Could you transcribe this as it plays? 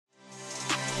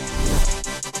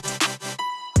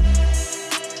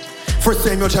1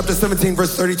 Samuel chapter 17,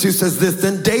 verse 32 says this,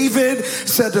 then David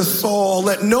said to Saul,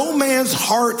 let no man's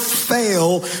heart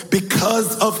fail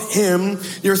because of him.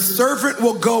 Your servant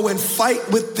will go and fight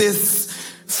with this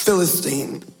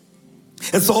Philistine.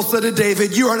 And Saul said to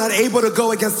David, you are not able to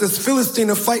go against this Philistine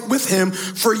to fight with him,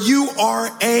 for you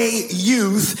are a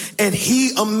youth and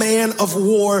he a man of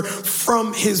war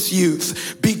from his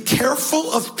youth. Be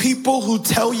careful of people who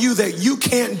tell you that you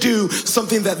can't do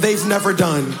something that they've never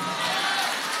done.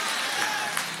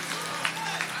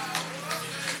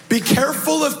 Be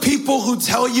careful of people who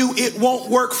tell you it won't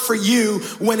work for you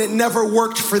when it never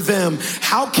worked for them.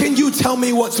 How can you tell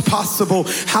me what's possible?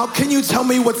 How can you tell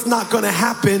me what's not going to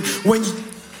happen when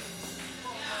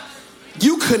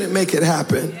you couldn't make it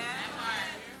happen?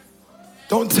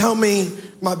 Don't tell me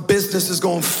my business is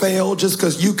going to fail just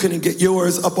because you couldn't get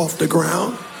yours up off the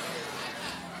ground.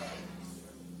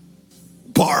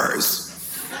 Bars.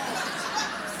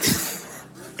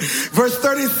 Verse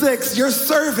 36, your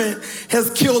servant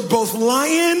has killed both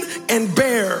lion and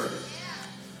bear.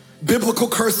 Biblical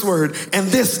curse word. And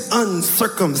this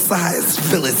uncircumcised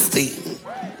Philistine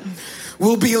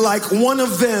will be like one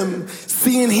of them,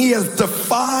 seeing he has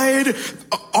defied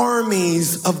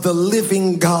armies of the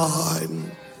living God.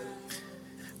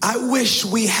 I wish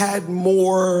we had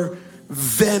more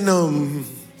venom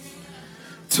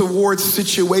towards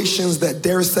situations that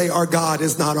dare say our God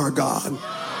is not our God.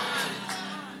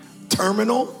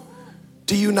 Terminal,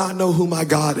 do you not know who my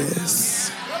God is?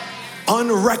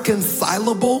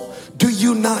 Unreconcilable, do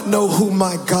you not know who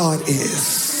my God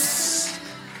is?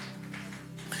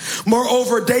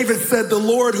 Moreover, David said, the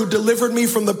Lord who delivered me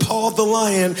from the paw of the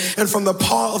lion and from the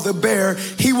paw of the bear,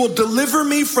 he will deliver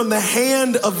me from the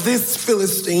hand of this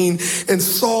Philistine. And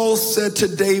Saul said to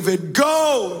David,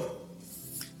 go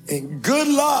and good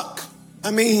luck.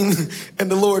 And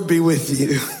the Lord be with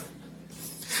you.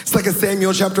 2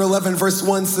 Samuel chapter 11 verse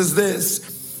 1 says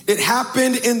this, it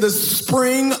happened in the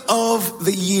spring of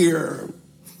the year,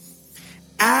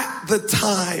 at the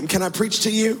time, can I preach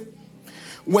to you?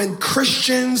 When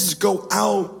Christians go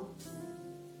out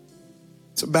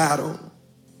to battle.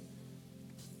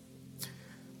 I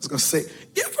was going to say,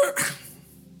 you ever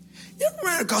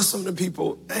ran across some of the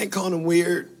people, I ain't calling them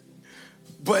weird,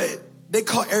 but they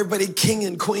call everybody king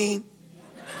and queen?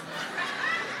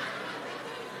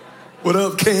 What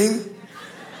up, king?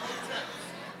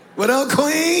 What up,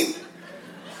 queen?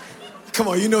 Come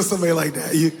on, you know somebody like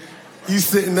that. You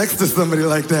sitting next to somebody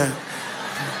like that.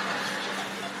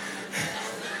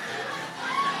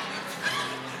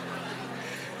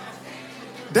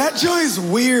 That joint's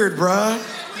weird, bruh.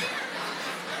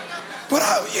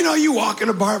 But you walk in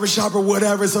a barbershop or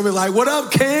whatever, somebody like, what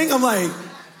up, king? I'm like,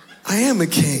 I am a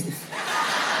king.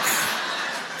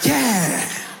 Yeah.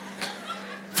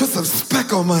 Put some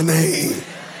speck on my name.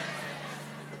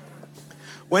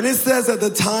 When it says at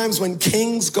the times when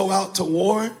kings go out to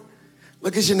war,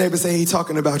 look at your neighbor and say, he's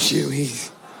talking about you.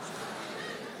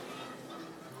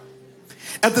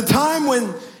 At the time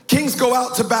when kings go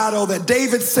out to battle, that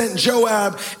David sent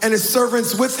Joab and his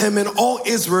servants with him and all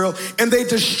Israel, and they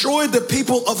destroyed the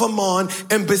people of Ammon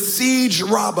and besieged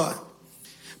Rabbah.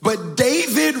 But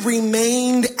David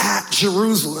remained at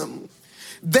Jerusalem.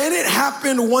 Then it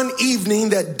happened one evening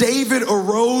that David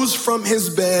arose from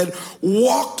his bed,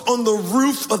 walked on the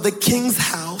roof of the king's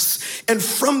house, and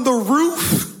from the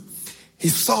roof, he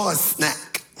saw a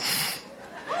snack.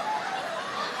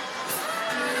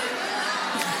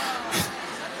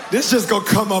 This just gonna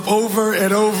come up over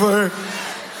and over.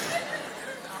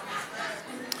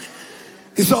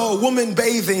 He saw a woman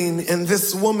bathing, and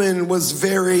this woman was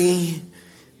very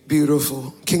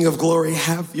beautiful. King of glory,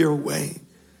 have your way.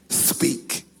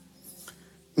 Speak.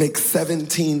 Make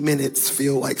 17 minutes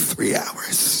feel like 3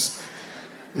 hours.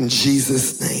 In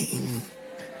Jesus' name,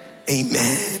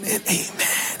 amen and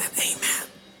amen and amen.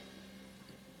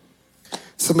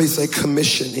 Somebody say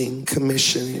commissioning,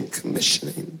 commissioning,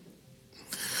 commissioning.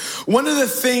 One of the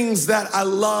things that I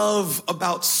love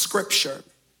about Scripture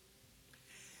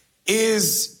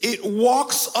is it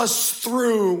walks us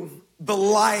through the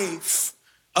life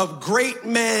of great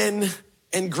men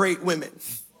and great women.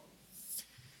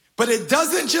 But it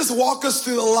doesn't just walk us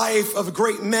through the life of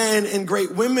great men and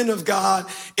great women of God.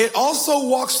 It also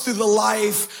walks through the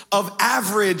life of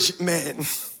average men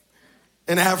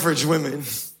and average women.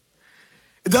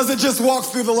 It doesn't just walk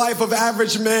through the life of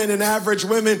average men and average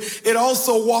women. It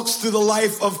also walks through the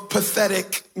life of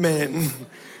pathetic men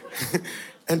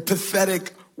and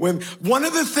pathetic women. One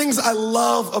of the things I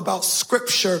love about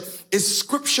Scripture is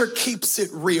Scripture keeps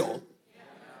it real.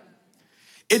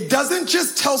 It doesn't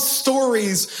just tell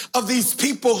stories of these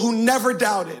people who never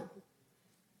doubted,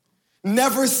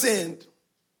 never sinned,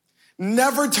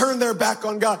 never turn their back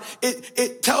on God.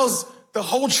 It tells the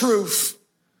whole truth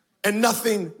and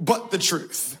nothing but the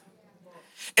truth.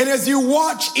 And as you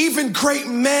watch even great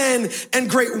men and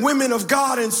great women of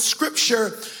God in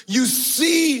scripture, you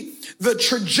see the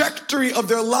trajectory of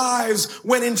their lives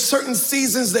when in certain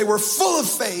seasons they were full of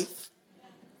faith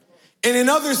and in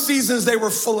other seasons they were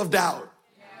full of doubt.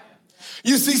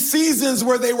 You see seasons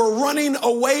where they were running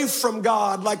away from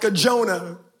God like a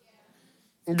Jonah.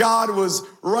 God was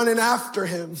running after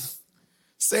him,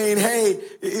 saying, hey,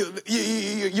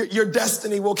 your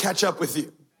destiny will catch up with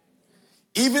you.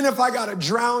 Even if I got to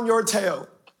drown your tail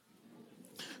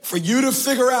for you to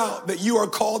figure out that you are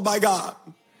called by God,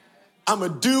 I'm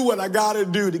going to do what I got to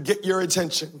do to get your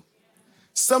attention.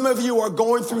 Some of you are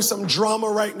going through some drama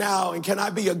right now, and can I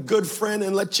be a good friend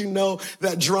and let you know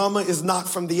that drama is not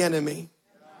from the enemy?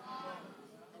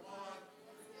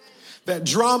 That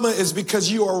drama is because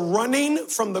you are running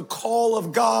from the call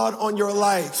of God on your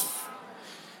life.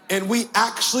 And we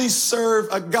actually serve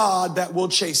a God that will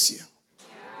chase you.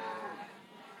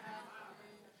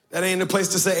 That ain't a place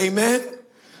to say amen,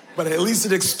 but at least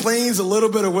it explains a little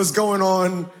bit of what's going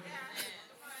on.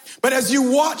 But as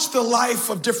you watch the life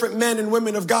of different men and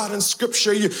women of God in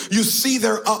scripture, you see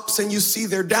their ups and you see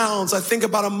their downs. I think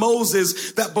about a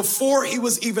Moses that before he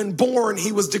was even born,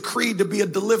 he was decreed to be a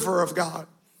deliverer of God.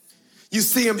 You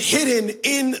see him hidden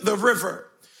in the river.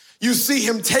 You see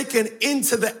him taken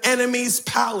into the enemy's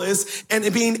palace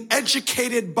and being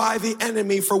educated by the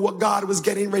enemy for what God was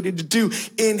getting ready to do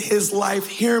in his life.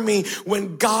 Hear me,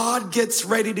 when God gets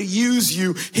ready to use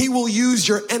you, he will use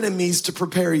your enemies to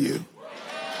prepare you.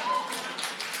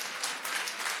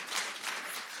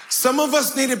 Some of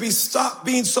us need to stop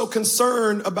being so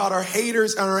concerned about our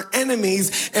haters and our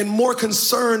enemies and more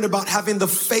concerned about having the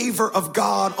favor of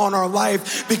God on our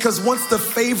life. Because once the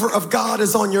favor of God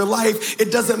is on your life,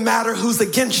 it doesn't matter who's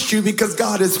against you because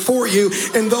God is for you.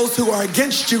 And those who are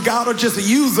against you, God will just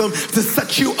use them to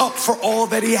set you up for all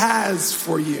that he has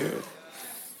for you.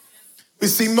 We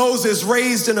see Moses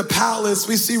raised in a palace.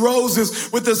 We see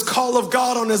Moses with this call of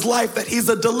God on his life that he's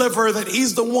a deliverer, that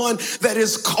he's the one that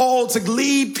is called to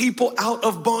lead people out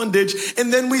of bondage.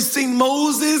 And then we see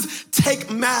Moses take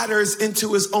matters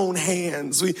into his own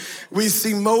hands. We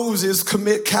see Moses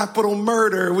commit capital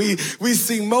murder. We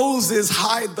see Moses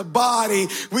hide the body.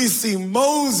 We see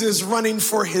Moses running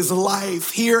for his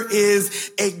life. Here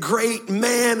is a great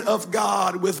man of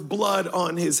God with blood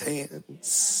on his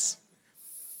hands.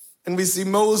 And we see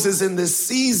Moses in this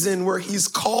season where he's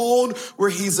called,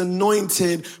 where he's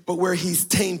anointed, but where he's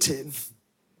tainted.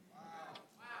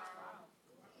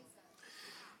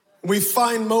 We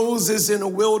find Moses in a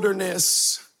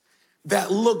wilderness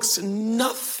that looks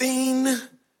nothing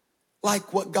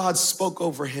like what God spoke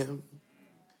over him.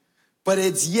 But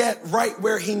it's yet right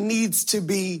where he needs to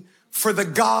be for the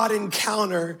God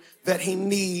encounter that he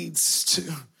needs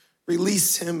to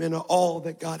release him into all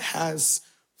that God has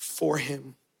for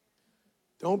him.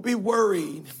 Don't be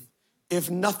worried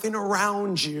if nothing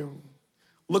around you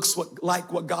looks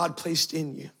like what God placed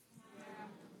in you.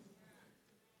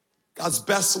 God's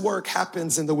best work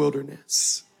happens in the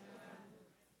wilderness.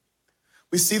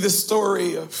 We see the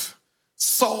story of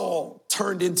Saul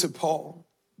turned into Paul.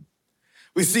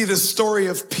 We see the story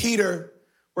of Peter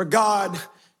where God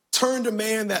turned a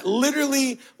man that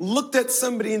literally looked at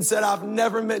somebody and said, I've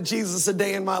never met Jesus a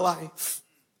day in my life.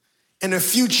 And a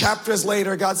few chapters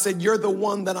later, God said, you're the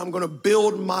one that I'm going to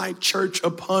build my church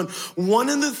upon. One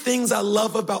of the things I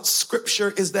love about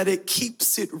scripture is that it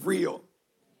keeps it real.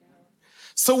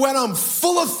 So when I'm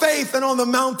full of faith and on the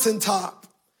mountaintop,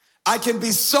 I can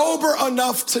be sober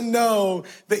enough to know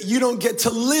that you don't get to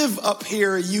live up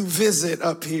here, you visit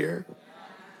up here.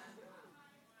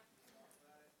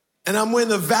 And I'm in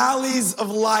the valleys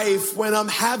of life when I'm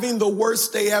having the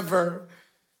worst day ever.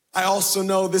 I also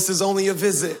know this is only a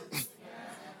visit.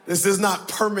 This is not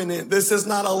permanent. This is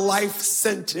not a life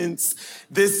sentence.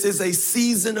 This is a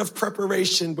season of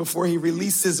preparation before he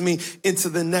releases me into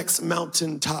the next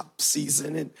mountaintop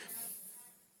season. And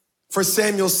for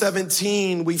Samuel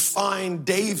 17, we find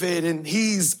David and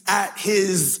he's at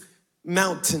his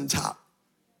mountaintop.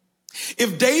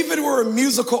 If David were a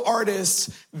musical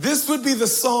artist, this would be the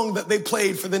song that they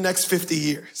played for the next 50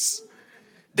 years.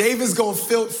 David's going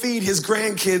to feed his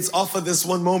grandkids off of this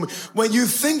one moment. When you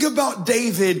think about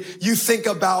David, you think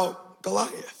about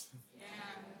Goliath.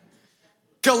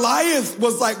 Goliath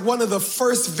was like one of the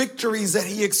first victories that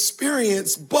he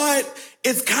experienced, but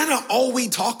it's kind of all we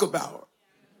talk about.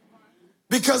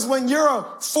 Because when you're a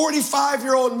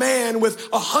 45-year-old man with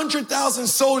 100,000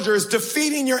 soldiers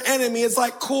defeating your enemy, it's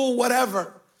like, cool,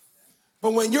 whatever.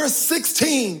 But when you're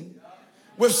 16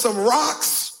 with some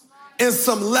rocks and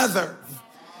some leather.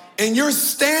 And you're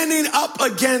standing up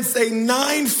against a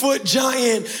 9-foot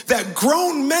giant that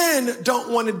grown men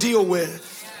don't want to deal with.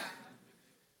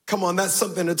 Come on, that's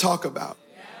something to talk about.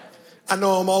 I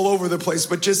know I'm all over the place,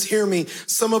 but just hear me.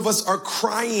 Some of us are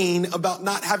crying about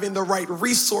not having the right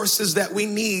resources that we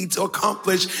need to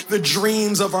accomplish the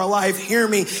dreams of our life. Hear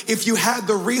me. If you had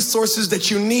the resources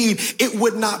that you need, it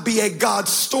would not be a God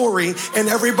story and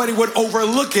everybody would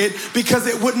overlook it because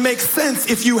it would make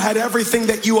sense if you had everything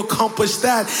that you accomplished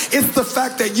that. It's the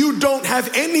fact that you don't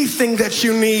have anything that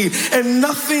you need and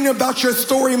nothing about your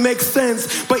story makes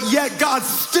sense, but yet God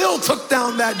still took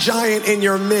down that giant in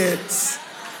your midst.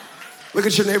 Look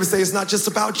at your neighbor and say, it's not just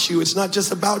about you. It's not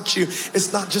just about you.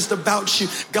 It's not just about you.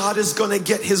 God is going to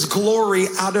get his glory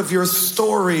out of your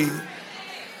story.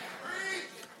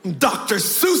 Dr.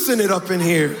 Seussing it up in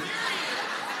here.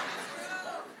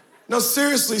 No,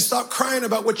 seriously, stop crying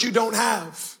about what you don't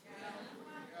have.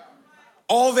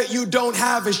 All that you don't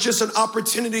have is just an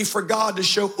opportunity for God to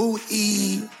show who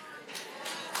he.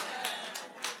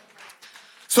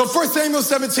 So 1 Samuel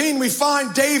 17, we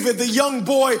find David, the young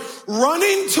boy,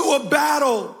 running to a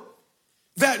battle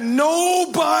that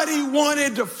nobody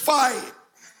wanted to fight.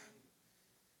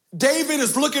 David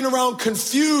is looking around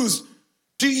confused.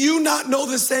 Do you not know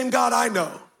the same God I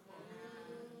know?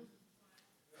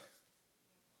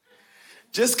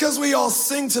 Just because we all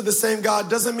sing to the same God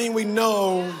doesn't mean we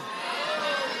know.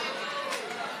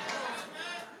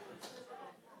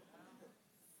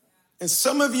 And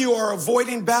some of you are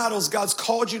avoiding battles God's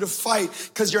called you to fight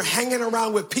because you're hanging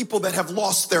around with people that have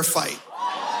lost their fight.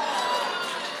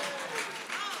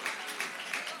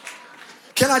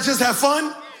 Can I just have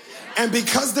fun? And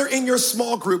because they're in your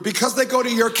small group, because they go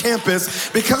to your campus,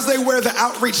 because they wear the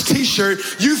outreach t-shirt,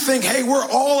 you think, hey, we're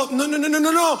all, no.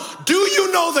 Do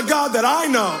you know the God that I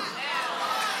know?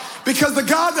 Because the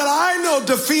God that I know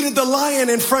defeated the lion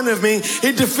in front of me.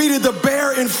 He defeated the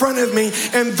bear in front of me.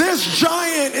 And this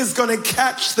giant is going to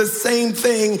catch the same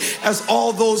thing as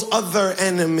all those other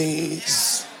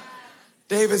enemies.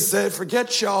 David said,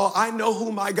 forget y'all. I know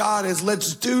who my God is.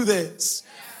 Let's do this.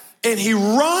 And he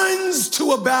runs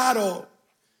to a battle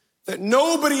that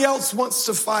nobody else wants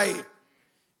to fight.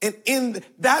 And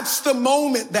that's the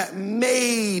moment that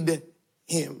made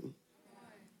him.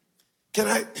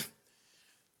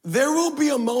 There will be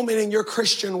a moment in your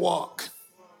Christian walk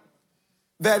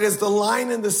that is the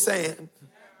line in the sand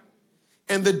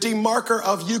and the demarker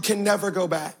of you can never go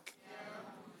back.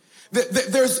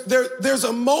 There's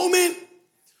a moment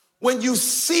when you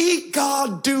see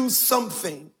God do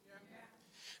something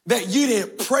that you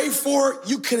didn't pray for,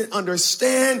 you couldn't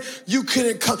understand, you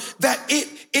couldn't come, that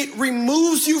it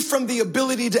removes you from the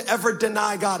ability to ever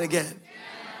deny God again.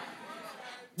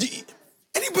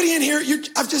 Anybody in here,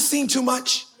 I've just seen too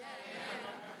much.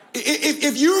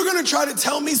 If you were going to try to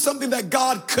tell me something that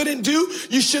God couldn't do,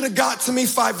 you should have got to me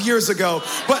 5 years ago.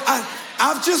 But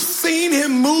I've just seen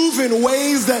him move in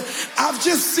ways that I've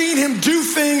just seen him do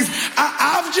things.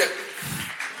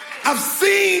 I've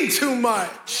seen too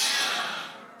much.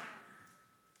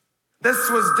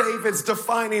 This was David's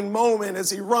defining moment as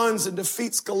he runs and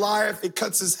defeats Goliath. He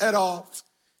cuts his head off.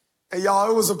 And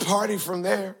y'all, it was a party from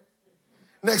there.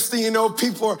 Next thing you know,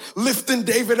 people are lifting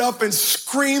David up and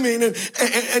screaming,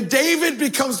 and David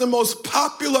becomes the most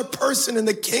popular person in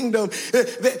the kingdom.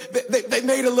 They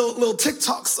made a little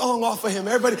TikTok song off of him.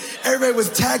 Everybody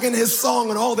was tagging his song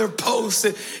on all their posts.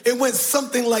 It went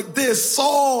something like this: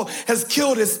 Saul has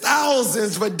killed his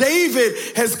thousands, but David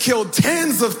has killed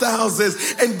tens of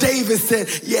thousands. And David said,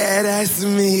 yeah, that's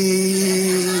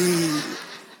me.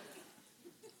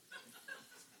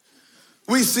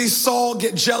 We see Saul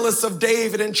get jealous of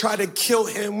David and try to kill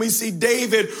him. We see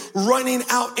David running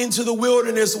out into the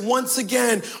wilderness. Once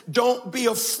again, don't be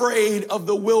afraid of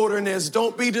the wilderness.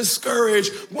 Don't be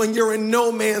discouraged when you're in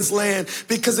no man's land,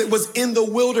 because it was in the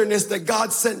wilderness that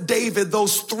God sent David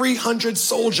those 300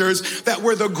 soldiers that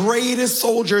were the greatest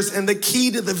soldiers and the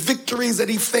key to the victories that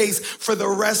he faced for the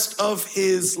rest of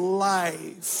his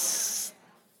life.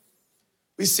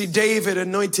 We see David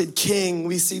anointed king.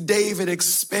 We see David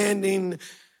expanding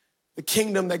the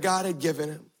kingdom that God had given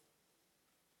him.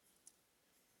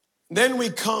 Then we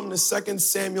come to 2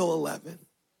 Samuel 11.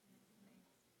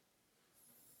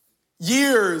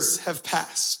 Years have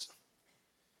passed.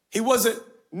 He wasn't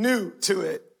new to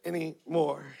it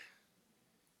anymore.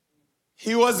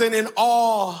 He wasn't in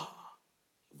awe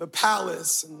of the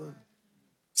palace and the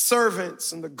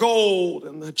servants and the gold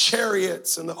and the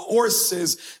chariots and the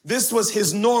horses. This was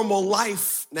his normal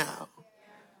life now.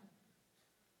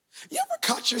 You ever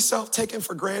caught yourself taking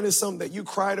for granted something that you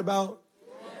cried about?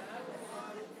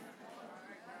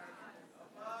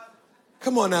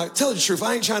 Come on now, tell the truth.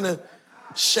 I ain't trying to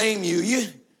shame you. You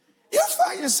ever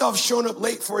find yourself showing up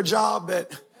late for a job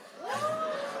that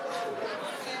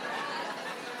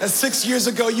 6 years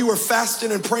ago you were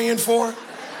fasting and praying for?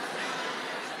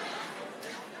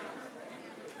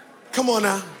 Come on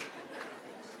now.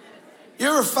 You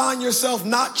ever find yourself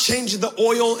not changing the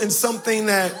oil in something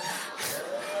that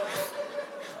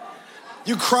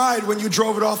you cried when you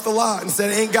drove it off the lot and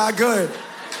said, ain't God good?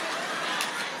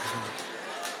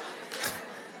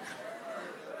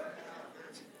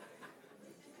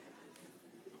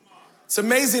 It's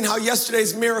amazing how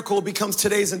yesterday's miracle becomes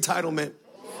today's entitlement.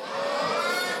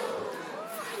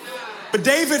 But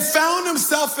David found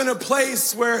himself in a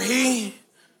place where I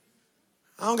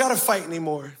don't gotta fight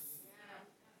anymore.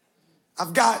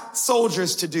 I've got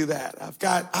soldiers to do that. I've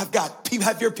got people,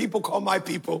 have your people call my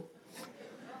people.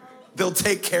 They'll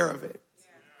take care of it.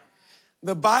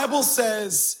 The Bible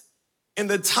says in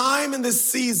the time in this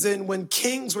season when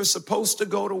kings were supposed to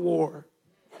go to war,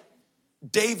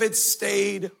 David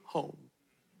stayed home.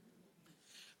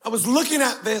 I was looking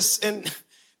at this, and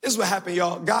this is what happened,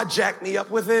 y'all. God jacked me up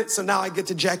with it, so now I get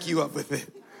to jack you up with it.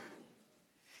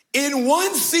 In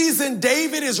one season,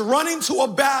 David is running to a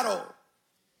battle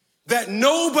that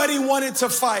nobody wanted to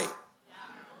fight.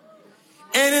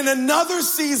 And in another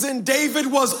season, David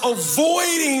was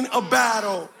avoiding a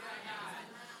battle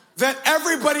that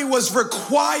everybody was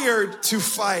required to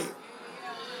fight.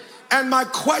 And my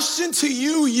question to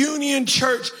you, Union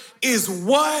Church, is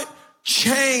what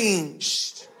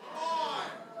changed?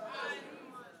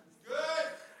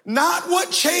 Not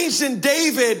what changed in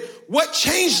David, what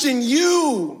changed in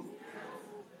you?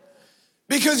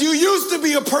 Because you used to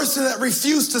be a person that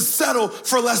refused to settle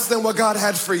for less than what God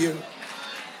had for you.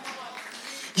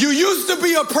 You used to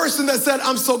be a person that said,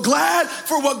 I'm so glad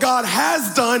for what God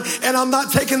has done, and I'm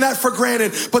not taking that for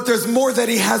granted, but there's more that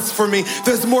he has for me.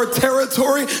 There's more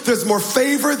territory, there's more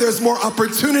favor, there's more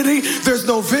opportunity, there's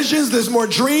no visions, there's more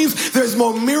dreams, there's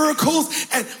more miracles.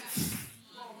 And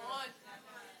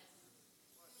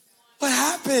what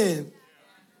happened?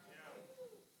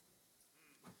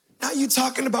 Now you're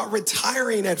talking about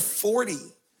retiring at 40.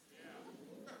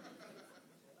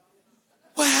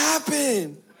 What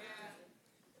happened?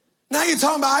 Now you're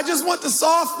talking about, I just want the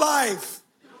soft life.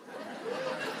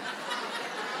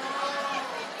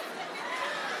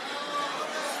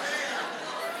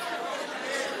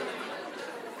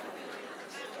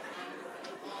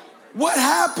 What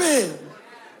happened?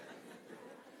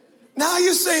 Now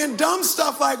you're saying dumb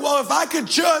stuff like, well, if I could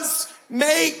just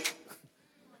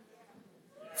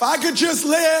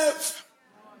live,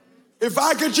 if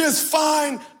I could just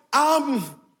find, why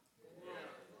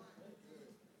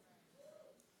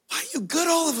are you good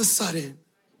all of a sudden?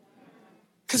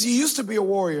 Because you used to be a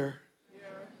warrior.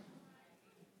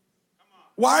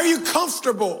 Why are you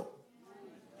comfortable?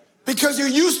 Because you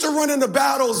used to run into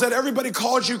battles that everybody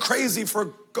called you crazy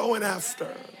for going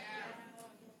after.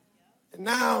 And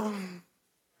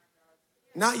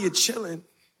now you're chilling.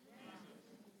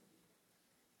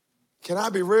 Can I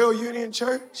be real, Union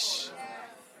Church?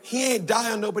 He ain't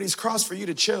die on nobody's cross for you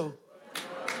to chill.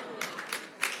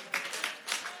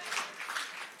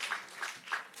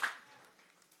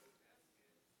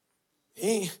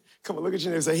 Come on, look at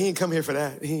your neighbor and say, he ain't come here for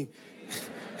that.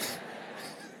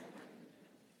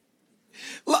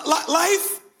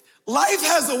 Life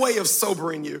has a way of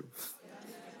sobering you.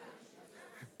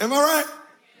 Am I right?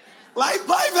 Life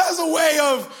has a way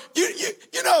of,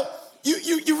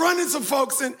 you run into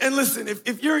folks and listen,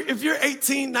 if you're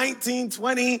 18, 19,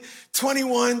 20,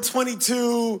 21,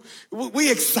 22,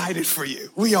 we excited for you.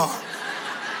 We are.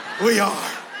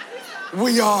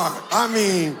 I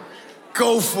mean,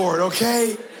 go for it,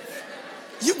 okay?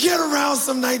 You get around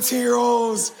some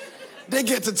 19-year-olds, they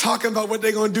get to talking about what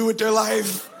they're going to do with their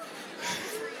life.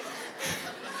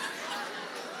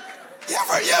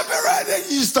 Yeah, but right there,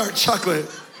 you start chuckling.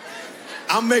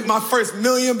 I'll make my first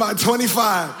million by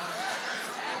 25.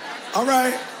 All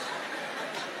right.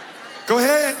 Go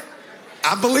ahead.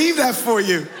 I believe that for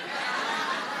you.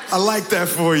 I like that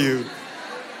for you.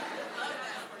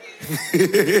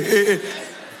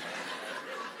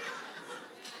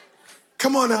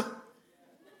 Come on now.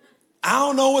 I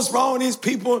don't know what's wrong with these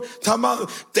people talking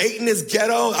about dating is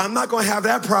ghetto. I'm not going to have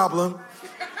that problem.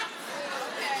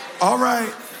 All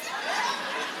right.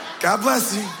 God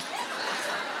bless you.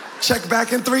 Check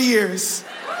back in 3 years.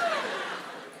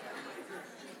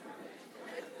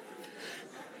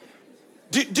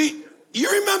 Do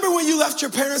you remember when you left your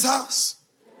parents' house?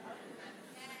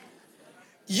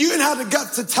 You didn't have the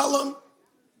guts to tell them,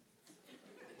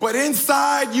 but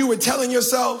inside you were telling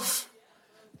yourself,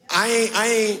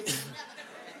 I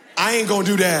ain't gonna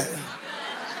do that.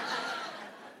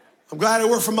 I'm glad I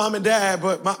work for mom and dad,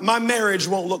 but my marriage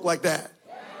won't look like that.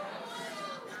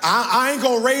 I ain't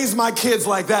gonna raise my kids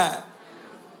like that.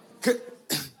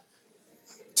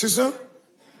 Too soon?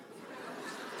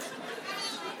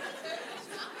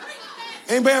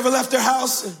 Anybody ever left their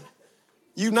house?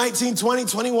 You 19, 20,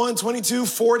 21, 22,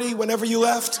 40, whenever you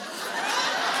left?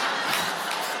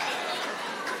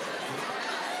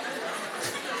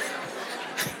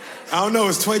 I don't know,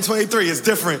 it's 2023, it's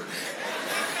different.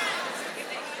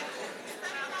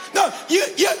 No, you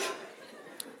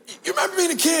remember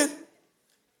being a kid?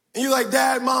 And you're like,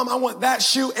 Dad, Mom, I want that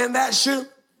shoe and that shoe.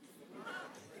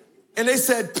 And they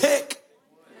said, pick.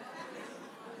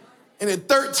 And at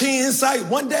 13 inside,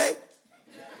 one day,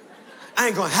 I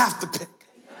ain't gonna have to pick.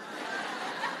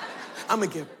 I'm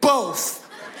gonna get both.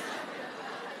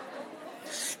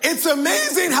 It's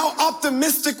amazing how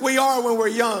optimistic we are when we're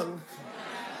young.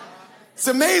 It's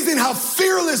amazing how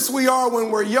fearless we are when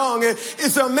we're young.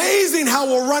 It's amazing how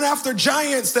we'll run after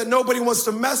giants that nobody wants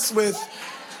to mess with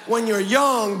when you're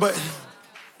young, but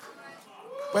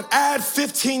add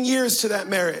 15 years to that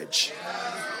marriage.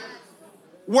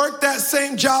 Work that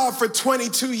same job for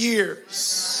 22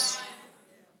 years.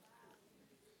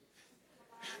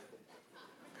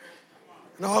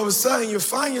 And all of a sudden you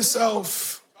find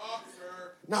yourself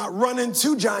not running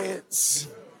to giants,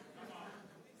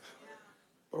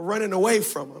 but running away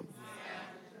from them.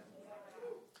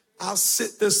 I'll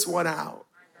sit this one out.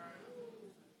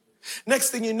 Next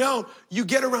thing you know, you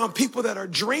get around people that are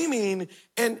dreaming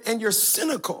and you're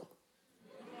cynical.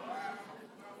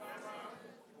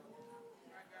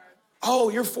 Oh,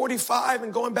 you're 45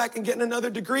 and going back and getting another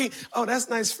degree. Oh, that's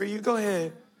nice for you. Go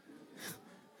ahead.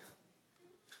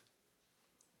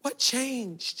 What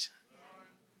changed?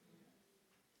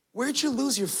 Where'd you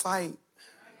lose your fight?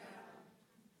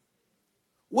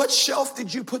 What shelf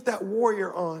did you put that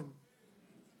warrior on?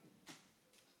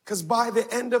 Because by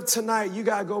the end of tonight, you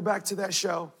got to go back to that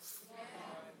shelf.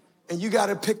 And you got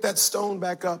to pick that stone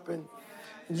back up. And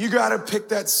you got to pick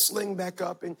that sling back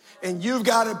up. And you've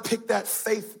got to pick that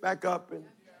faith back up. And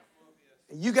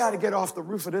you got to get off the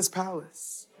roof of this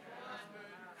palace.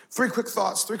 Three quick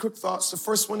thoughts. The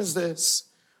first one is this.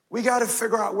 We got to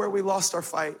figure out where we lost our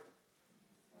fight.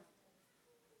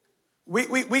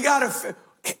 We got to...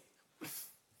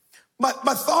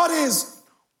 My thought is,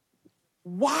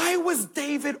 why was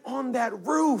David on that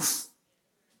roof?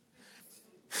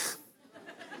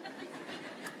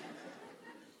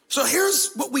 So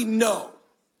here's what we know.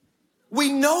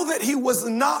 We know that he was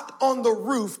not on the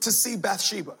roof to see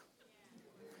Bathsheba,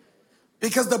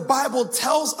 because the Bible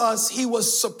tells us he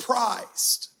was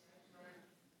surprised.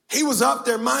 He was up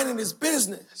there minding his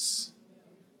business.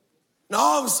 And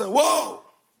all of a sudden, whoa.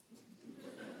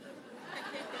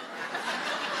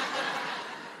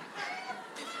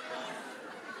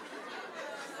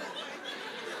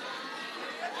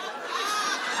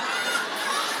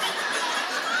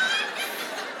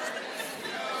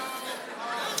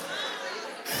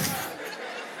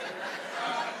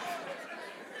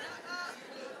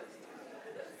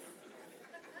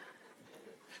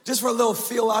 Just for a little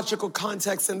theological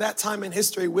context, in that time in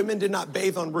history, women did not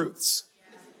bathe on roofs.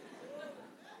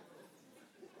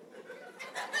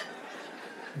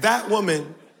 That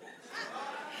woman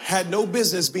had no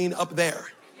business being up there.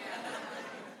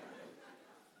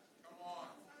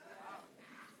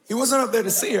 He wasn't up there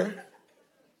to see her.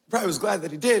 Probably was glad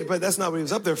that he did, but that's not what he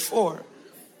was up there for.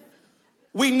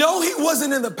 We know he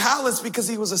wasn't in the palace because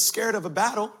he was scared of a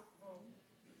battle.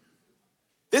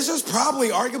 This is probably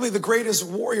arguably the greatest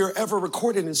warrior ever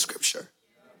recorded in Scripture.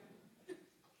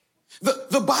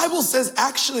 The Bible says,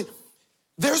 actually,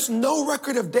 there's no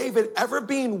record of David ever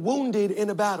being wounded in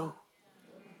a battle.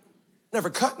 Never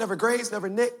cut, never grazed, never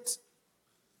nicked.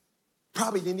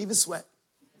 Probably didn't even sweat.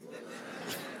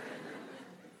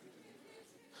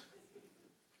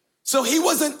 So he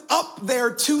wasn't up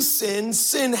there to sin.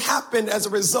 Sin happened as a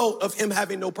result of him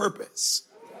having no purpose.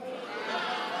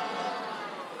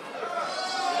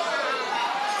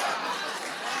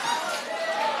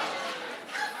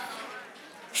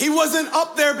 He wasn't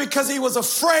up there because he was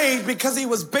afraid, because he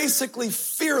was basically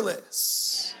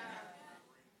fearless.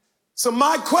 So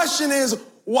my question is,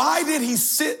 why did he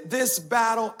sit this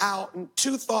battle out? And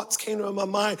two thoughts came to my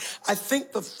mind. I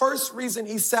think the first reason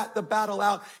he sat the battle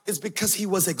out is because he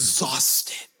was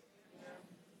exhausted.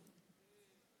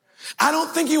 I don't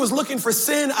think he was looking for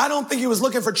sin. I don't think he was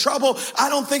looking for trouble. I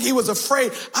don't think he was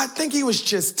afraid. I think he was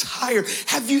just tired.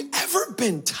 Have you ever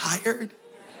been tired?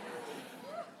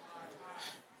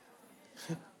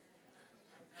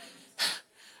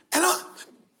 And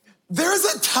there's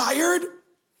a tired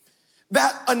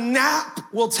that a nap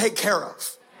will take care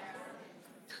of.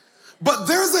 But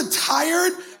there's a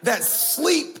tired that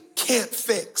sleep can't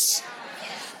fix.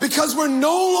 Because we're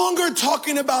no longer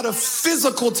talking about a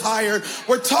physical tired.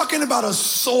 We're talking about a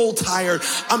soul tired.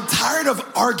 I'm tired of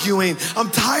arguing. I'm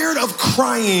tired of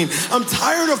crying. I'm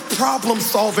tired of problem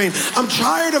solving. I'm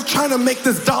tired of trying to make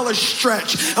this dollar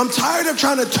stretch. I'm tired of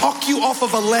trying to talk you off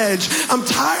of a ledge. I'm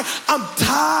tired.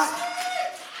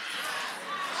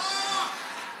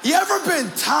 You ever been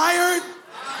tired?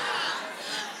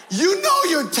 You know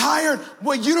you're tired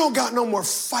when you don't got no more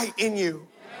fight in you.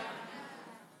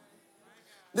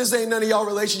 This ain't none of y'all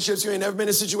relationships. You ain't never been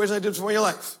in a situation like this before in your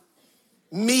life.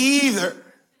 Me either.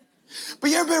 But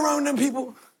you ever been around them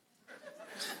people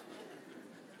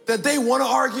that they want to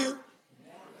argue?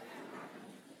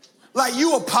 Like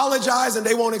you apologize and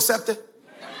they won't accept it?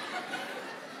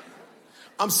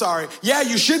 I'm sorry. Yeah,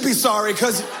 you should be sorry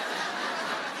because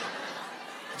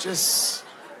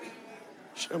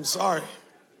I'm sorry.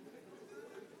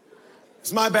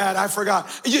 It's my bad, I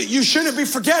forgot. You shouldn't be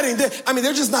forgetting.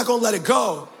 They're just not gonna let it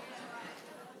go.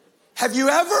 Have you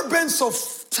ever been so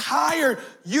tired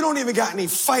you don't even got any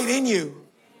fight in you?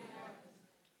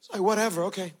 It's like, whatever,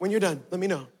 okay, when you're done, let me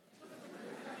know.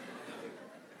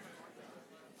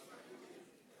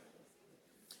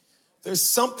 There's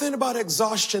something about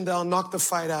exhaustion that'll knock the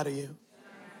fight out of you.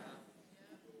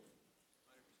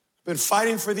 I've been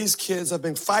fighting for these kids. I've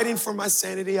been fighting for my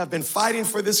sanity. I've been fighting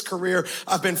for this career.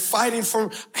 I've been fighting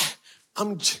for,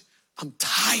 I'm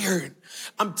tired.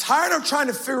 I'm tired of trying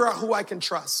to figure out who I can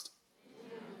trust.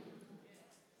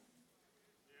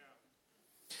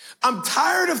 I'm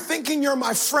tired of thinking you're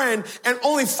my friend and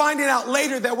only finding out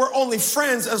later that we're only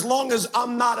friends as long as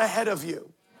I'm not ahead of you.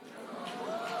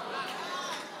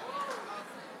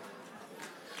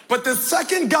 But the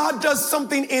second God does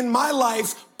something in my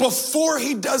life before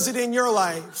he does it in your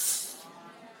life,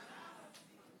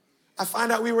 I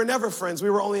find out we were never friends. We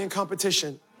were only in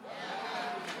competition.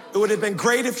 It would have been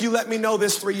great if you let me know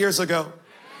this 3 years ago.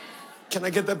 Can I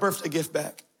get that birthday gift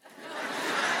back?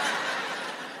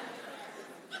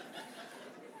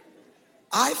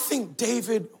 I think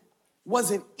David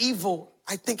wasn't evil.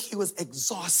 I think he was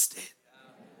exhausted.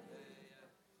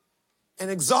 And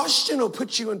exhaustion will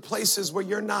put you in places where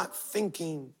you're not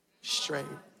thinking straight.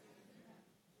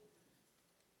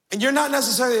 And you're not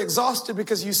necessarily exhausted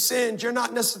because you sinned. You're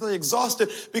not necessarily exhausted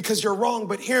because you're wrong.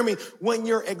 But hear me, when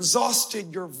you're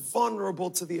exhausted, you're vulnerable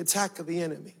to the attack of the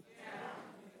enemy.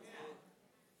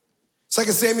 2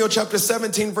 Samuel chapter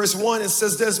 17, verse 1, it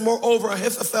says this, moreover,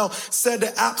 Ahithophel said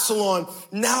to Absalom,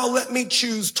 now let me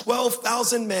choose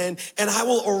 12,000 men and I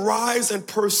will arise and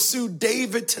pursue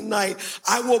David tonight.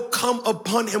 I will come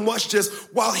upon him, watch this,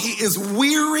 while he is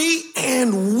weary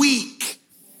and weak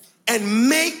and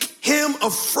make him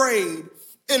afraid.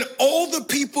 And all the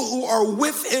people who are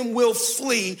with him will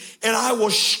flee and I will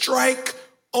strike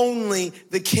only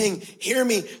the king. Hear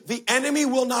me. The enemy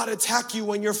will not attack you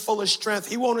when you're full of strength.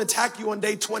 He won't attack you on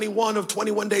day 21 of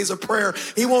 21 days of prayer.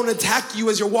 He won't attack you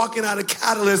as you're walking out of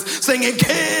Catalyst singing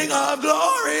King of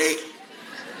Glory.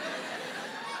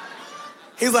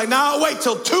 He's like, now I'll wait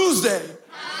till Tuesday.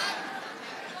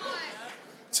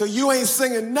 Till you ain't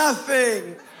singing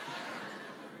nothing.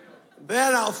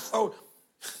 Then I'll throw.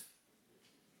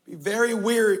 Be very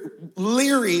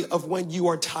leery of when you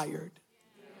are tired.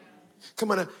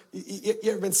 Come on, you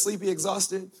ever been sleepy,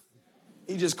 exhausted?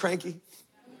 You just cranky?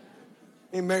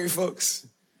 Hey, married folks,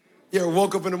 you ever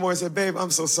woke up in the morning and said, babe, I'm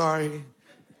so sorry.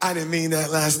 I didn't mean that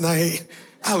last night.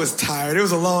 I was tired. It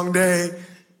was a long day.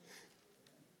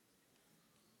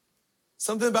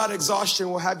 Something about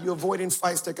exhaustion will have you avoiding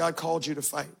fights that God called you to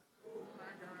fight.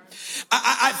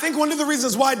 I think one of the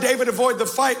reasons why David avoided the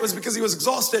fight was because he was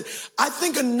exhausted. I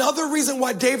think another reason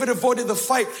why David avoided the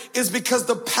fight is because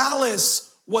the palace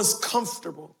was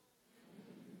comfortable.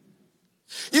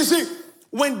 You see,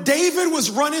 when David was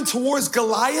running towards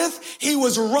Goliath, he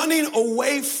was running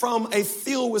away from a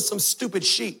field with some stupid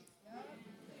sheep.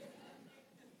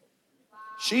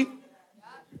 Sheep,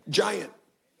 giant.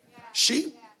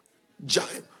 Sheep,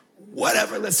 giant.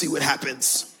 Whatever, let's see what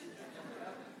happens.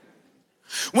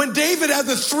 When David had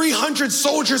the 300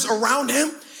 soldiers around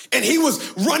him and he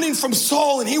was running from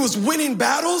Saul and he was winning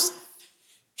battles,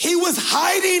 he was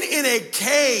hiding in a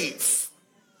cave.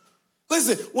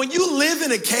 Listen, when you live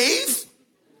in a cave,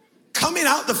 coming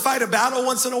out to fight a battle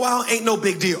once in a while ain't no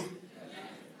big deal.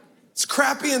 It's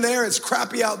crappy in there, it's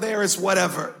crappy out there, it's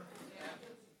whatever.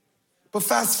 But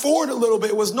fast forward a little bit,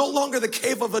 it was no longer the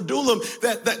cave of Adullam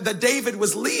that David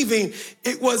was leaving.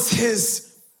 It was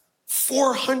his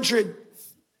 400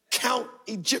 count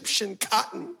Egyptian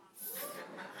cotton.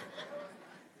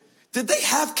 Did they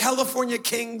have California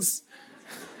kings?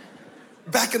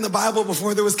 Back in the Bible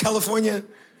before there was California?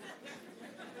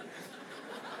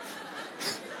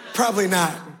 Probably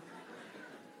not.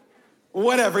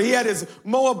 Whatever, he had his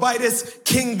Moabitess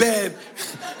king bed.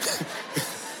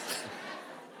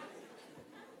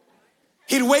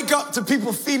 He'd wake up to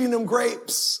people feeding him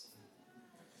grapes,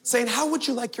 saying, how would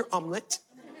you like your omelet?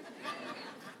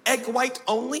 Egg white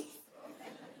only?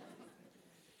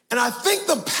 And I think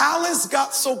the palace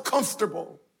got so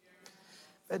comfortable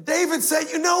that David said,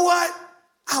 you know what?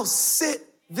 I'll sit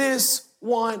this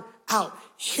one out.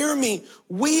 Hear me.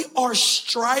 We are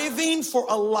striving for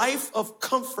a life of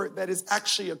comfort that is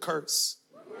actually a curse.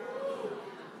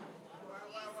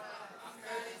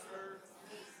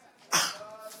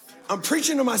 I'm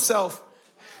preaching to myself.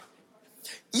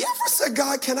 You ever said,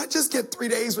 God, can I just get 3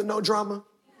 days with no drama?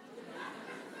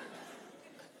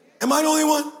 Am I the only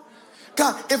one?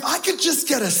 God, if I could just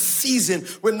get a season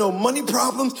with no money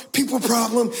problems, people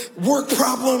problem, work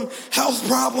problem, health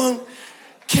problem,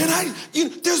 can I?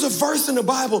 There's a verse in the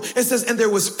Bible. It says, and there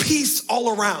was peace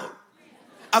all around.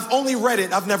 I've only read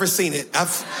it. I've never seen it.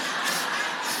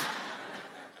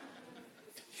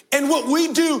 And what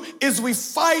we do is we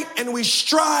fight and we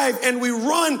strive and we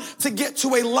run to get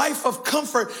to a life of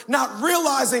comfort, not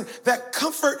realizing that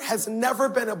comfort has never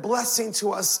been a blessing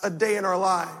to us a day in our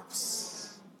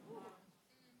lives.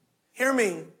 Hear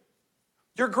me.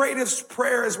 Your greatest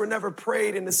prayers were never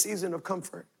prayed in the season of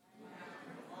comfort.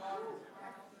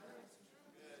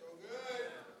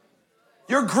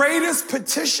 Your greatest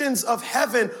petitions of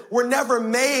heaven were never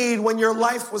made when your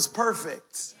life was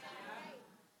perfect.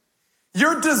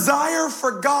 Your desire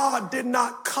for God did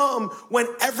not come when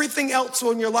everything else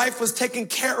in your life was taken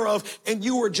care of and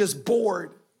you were just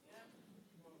bored.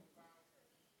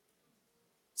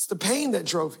 It's the pain that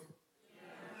drove you.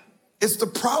 It's the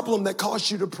problem that caused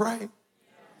you to pray.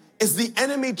 It's the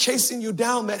enemy chasing you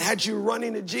down that had you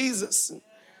running to Jesus.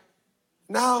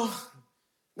 Now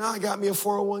I got me a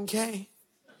 401k.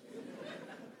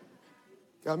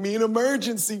 Got me an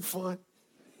emergency fund.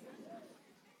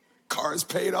 Car's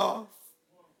paid off.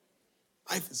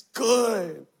 Life is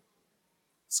good.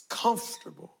 It's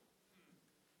comfortable.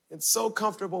 It's so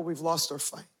comfortable we've lost our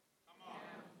fight.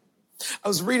 I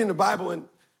was reading the Bible and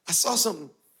I saw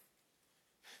something.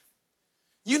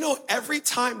 You know, every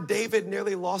time David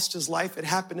nearly lost his life, it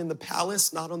happened in the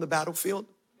palace, not on the battlefield.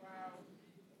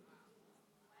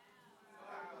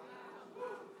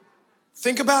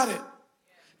 Think about it.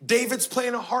 David's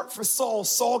playing a harp for Saul.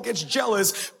 Saul gets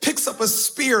jealous, picks up a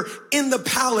spear in the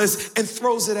palace and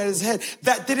throws it at his head.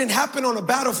 That didn't happen on a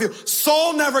battlefield.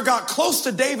 Saul never got close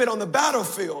to David on the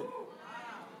battlefield.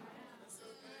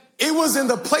 It was in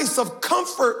the place of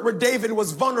comfort where David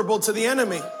was vulnerable to the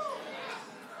enemy.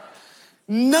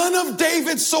 None of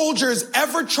David's soldiers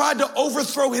ever tried to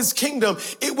overthrow his kingdom.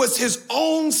 It was his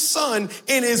own son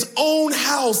in his own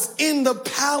house in the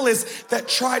palace that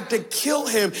tried to kill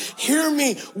him. Hear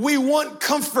me. We want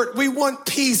comfort. We want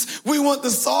peace. We want the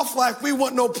soft life. We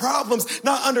want no problems.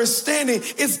 Not understanding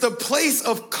it's the place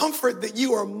of comfort that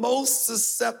you are most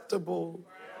susceptible.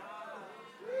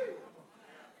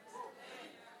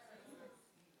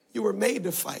 You were made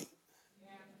to fight.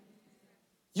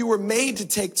 You were made to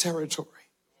take territory.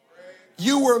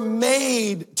 You were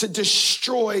made to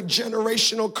destroy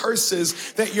generational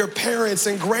curses that your parents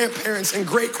and grandparents and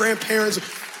great-grandparents.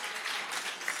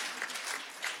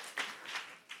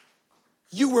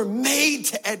 You were made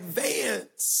to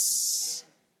advance.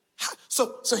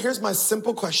 So here's my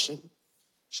simple question.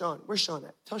 Sean, where's Sean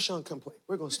at? Tell Sean come play.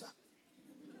 We're going to stop.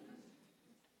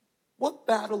 What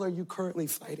battle are you currently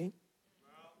fighting?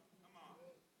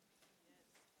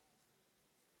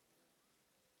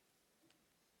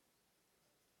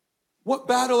 What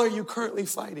battle are you currently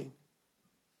fighting?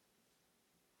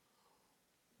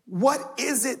 What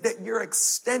is it that you're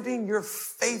extending your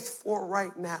faith for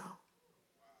right now?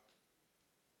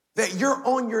 That you're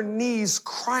on your knees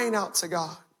crying out to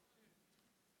God.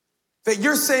 That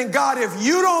you're saying, God, if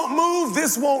you don't move,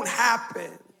 this won't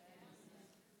happen.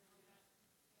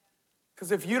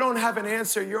 Because if you don't have an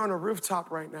answer, you're on a rooftop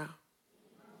right now.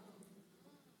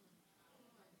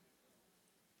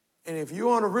 And if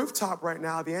you're on a rooftop right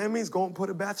now, the enemy's going to put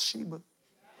a Bathsheba.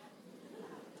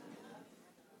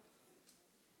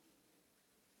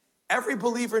 Every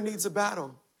believer needs a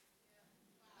battle.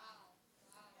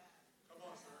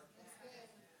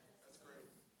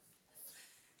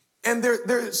 And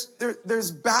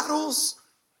there's battles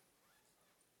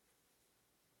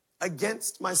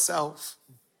against myself.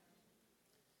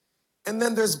 And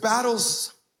then there's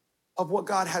battles of what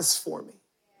God has for me.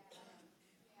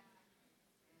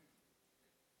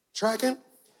 Tracking?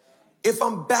 If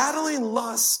I'm battling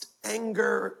lust,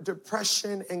 anger,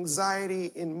 depression,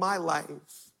 anxiety in my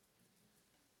life,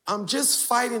 I'm just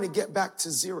fighting to get back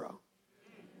to zero.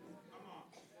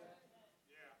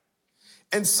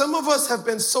 And some of us have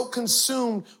been so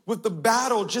consumed with the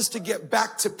battle just to get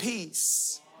back to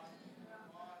peace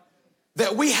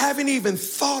that we haven't even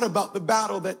thought about the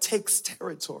battle that takes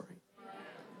territory.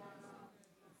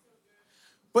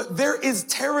 But there is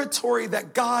territory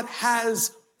that God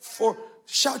has for,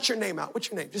 shout your name out. What's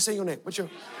your name? Just say your name.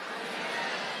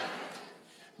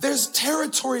 There's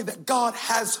territory that God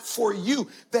has for you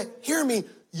that, hear me,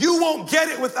 you won't get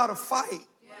it without a fight.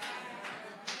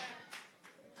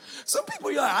 Some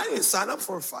people, you're like, I didn't sign up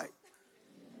for a fight.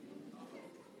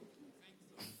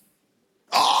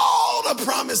 All the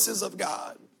promises of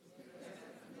God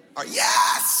are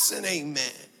yes and amen.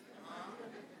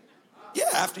 Yeah,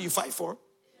 after you fight for them.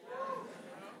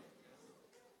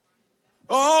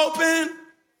 Open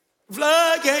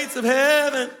floodgates of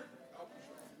heaven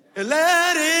and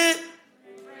let it.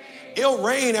 It'll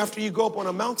rain after you go up on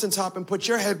a mountaintop and put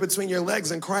your head between your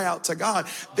legs and cry out to God.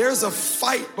 There's a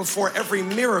fight before every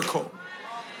miracle.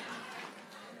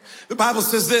 The Bible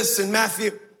says this in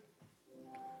Matthew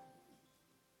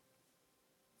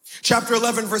chapter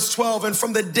 11, verse 12, and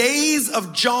from the days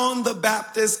of John the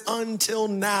Baptist until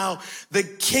now, the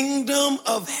kingdom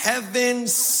of heaven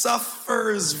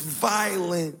suffers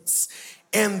violence,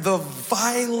 and the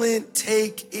violent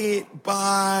take it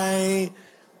by.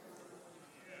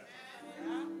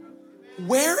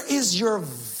 Where is your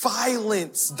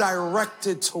violence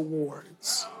directed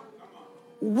towards?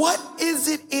 What is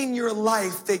it in your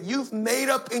life that you've made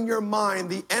up in your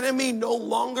mind the enemy no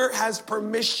longer has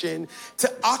permission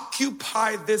to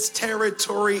occupy this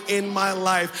territory in my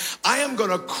life? I am going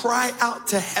to cry out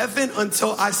to heaven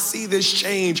until I see this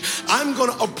change. I'm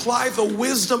going to apply the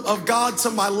wisdom of God to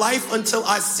my life until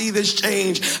I see this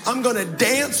change. I'm going to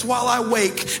dance while I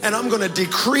wake, and I'm going to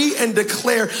decree and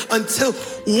declare until,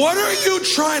 what are you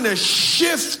trying to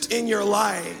shift in your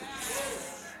life?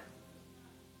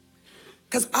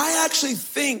 Because I actually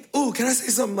think, can I say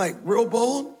something like real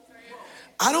bold?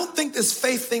 I don't think this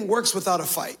faith thing works without a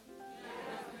fight.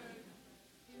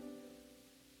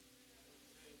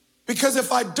 Because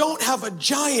if I don't have a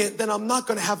giant, then I'm not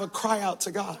going to have a cry out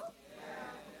to God.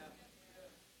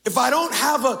 If I don't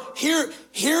have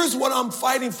here's what I'm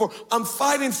fighting for. I'm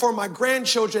fighting for my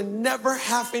grandchildren never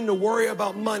having to worry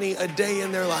about money a day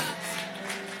in their life.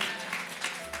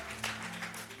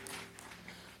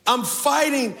 I'm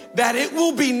fighting that it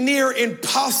will be near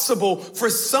impossible for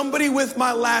somebody with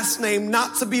my last name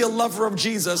not to be a lover of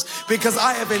Jesus, because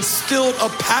I have instilled a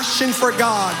passion for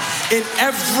God in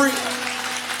every.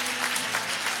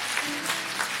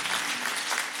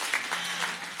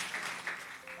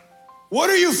 What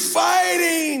are you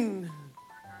fighting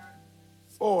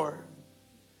for?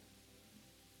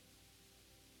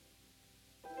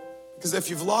 Because if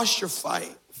you've lost your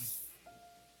fight,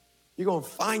 you're going to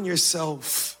find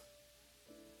yourself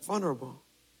vulnerable,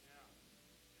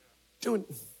 doing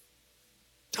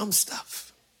dumb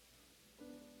stuff.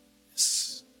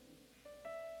 Just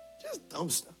dumb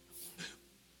stuff.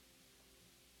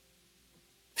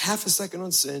 Half a second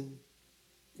on sin,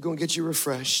 you're going to get you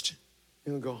refreshed.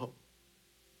 You're going to go home.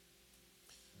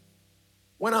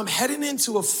 When I'm heading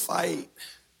into a fight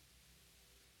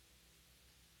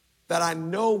that I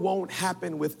know won't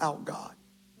happen without God,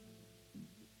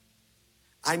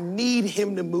 I need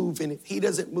him to move, and if he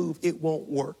doesn't move, it won't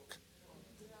work.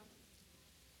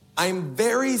 I'm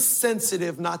very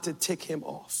sensitive not to tick him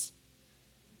off.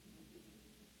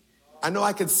 I know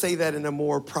I could say that in a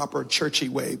more proper churchy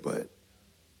way, but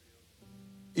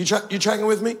you tracking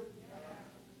with me?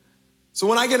 So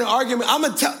when I get in an argument, I'm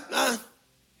going to tell,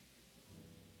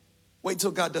 wait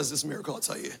till God does this miracle, I'll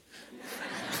tell you.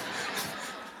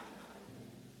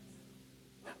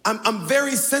 I'm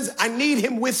very sensitive. I need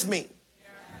him with me.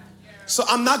 So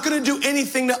I'm not going to do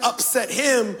anything to upset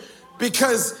him,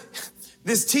 because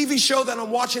this TV show that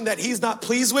I'm watching that he's not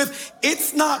pleased with,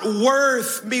 it's not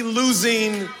worth me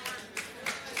losing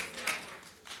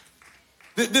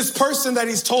this person that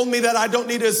he's told me that I don't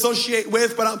need to associate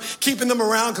with, but I'm keeping them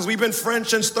around because we've been friends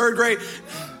since third grade.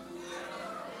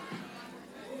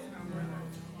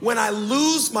 When I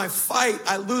lose my fight,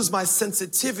 I lose my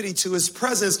sensitivity to his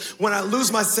presence. When I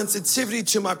lose my sensitivity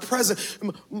to my presence,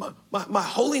 my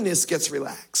holiness gets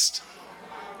relaxed.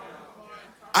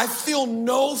 I feel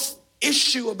no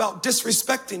issue about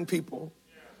disrespecting people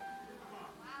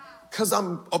because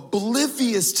I'm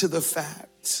oblivious to the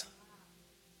fact.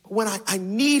 When I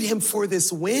need him for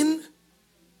this win,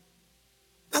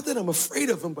 not that I'm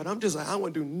afraid of him, but I'm just like, I don't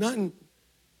want to do nothing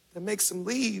that makes him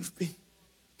leave me.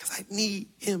 because I need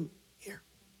him here.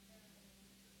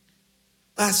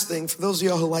 Last thing, for those of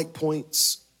y'all who like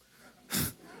points,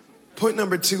 point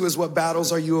number 2 is what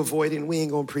battles are you avoiding? We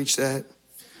ain't gonna preach that.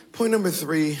 Point number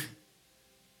 3,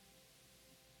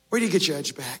 where do you get your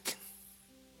edge back?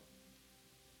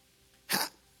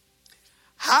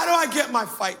 How do I get my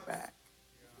fight back?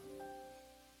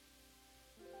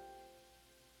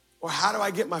 Or how do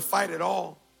I get my fight at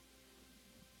all?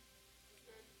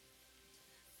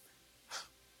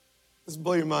 Let's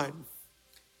blow your mind.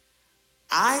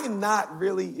 I am not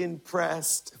really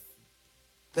impressed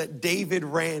that David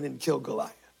ran and killed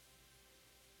Goliath.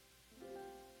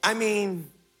 I mean,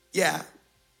 yeah,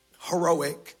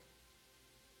 heroic.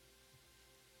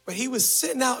 But he was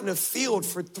sitting out in a field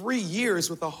for 3 years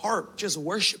with a harp just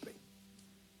worshiping.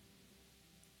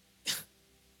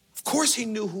 Of course he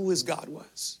knew who his God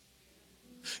was.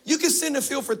 You can sit in a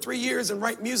field for 3 years and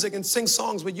write music and sing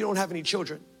songs, but you don't have any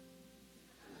children.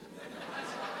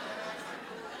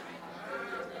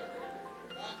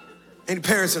 Any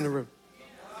parents in the room?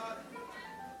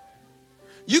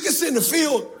 You can sit in the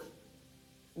field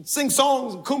and sing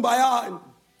songs and kumbaya and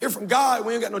hear from God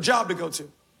when you ain't got no job to go to. You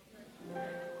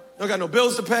don't got no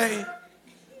bills to pay. You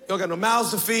don't got no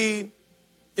mouths to feed. You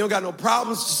don't got no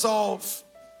problems to solve.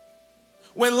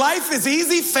 When life is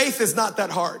easy, faith is not that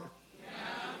hard.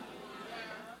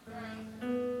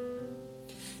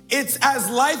 It's as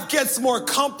life gets more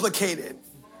complicated,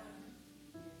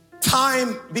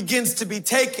 time begins to be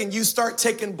taken. You start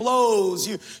taking blows.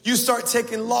 You start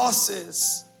taking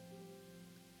losses.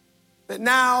 That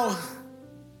now,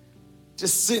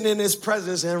 just sitting in his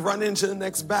presence and run into the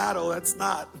next battle, that's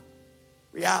not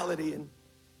reality. And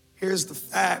here's the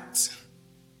fact.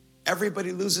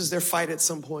 Everybody loses their fight at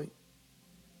some point.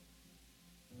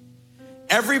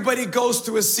 Everybody goes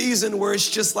through a season where it's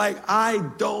just like, I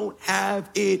don't have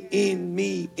it in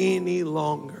me any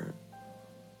longer.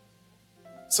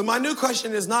 So my new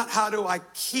question is not how do I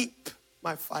keep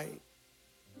my fight?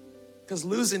 Because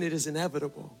losing it is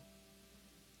inevitable.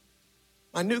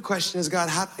 My new question is, God,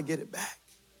 how do I get it back?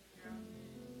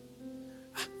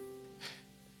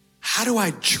 How do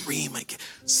I dream again?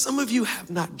 Some of you have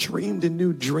not dreamed a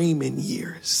new dream in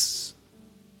years.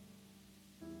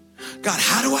 God,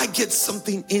 how do I get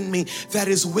something in me that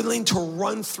is willing to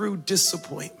run through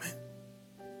disappointment?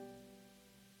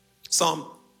 Psalm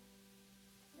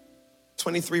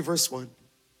 23, verse 1. It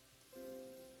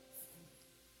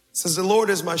says, the Lord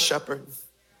is my shepherd.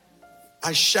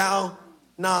 I shall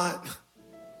not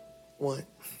want.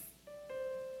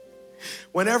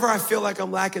 Whenever I feel like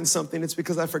I'm lacking something, it's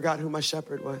because I forgot who my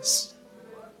shepherd was.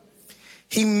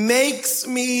 He makes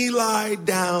me lie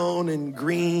down in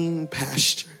green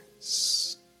pastures.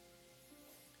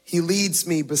 He leads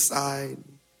me beside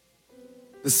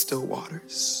the still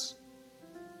waters.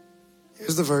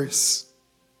 Here's the verse.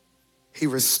 He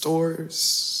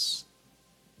restores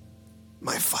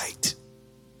my fight.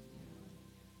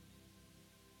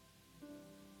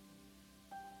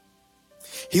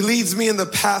 He leads me in the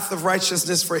path of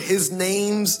righteousness for his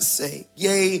name's sake.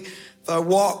 Yea, though I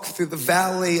walk through the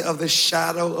valley of the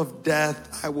shadow of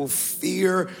death, I will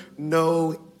fear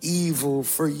no evil,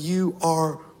 for you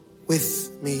are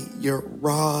with me. Your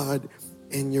rod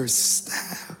and your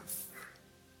staff,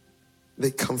 they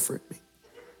comfort me.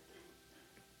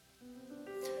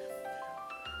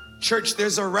 Church,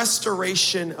 there's a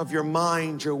restoration of your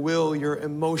mind, your will, your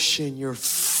emotion, your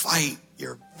fight,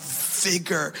 your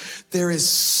vigor. There is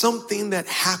something that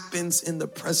happens in the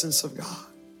presence of God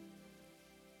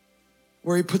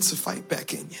where he puts a fight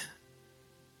back in you.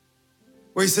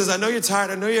 Where he says, I know you're tired,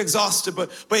 I know you're exhausted,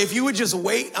 but if you would just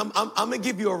wait, I'm going to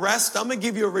give you a rest. I'm going to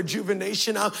give you a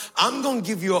rejuvenation. I'm going to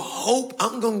give you a hope.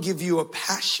 I'm going to give you a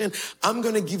passion. I'm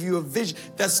going to give you a vision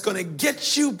that's going to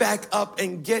get you back up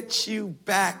and get you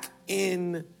back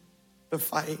in the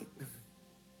fight.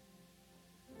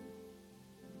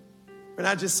 We're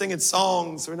not just singing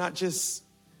songs. We're not just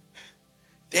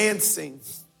dancing.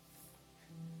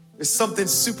 There's something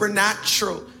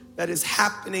supernatural that is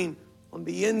happening on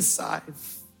the inside.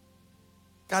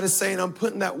 God is saying, I'm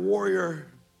putting that warrior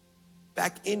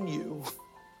back in you.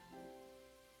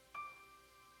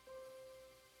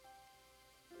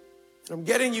 And I'm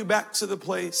getting you back to the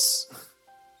place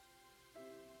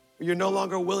where you're no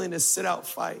longer willing to sit out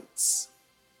fights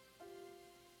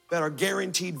that are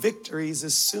guaranteed victories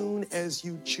as soon as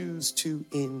you choose to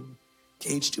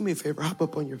engage. Do me a favor, hop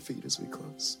up on your feet as we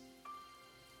close.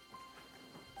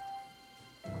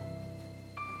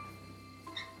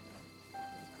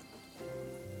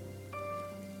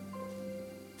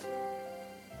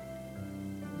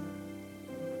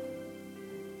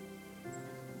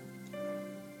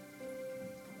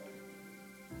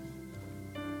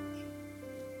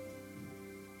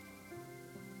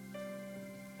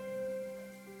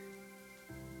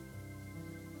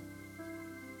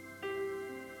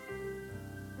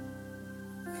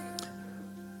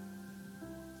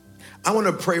 I want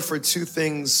to pray for two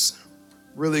things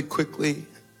really quickly.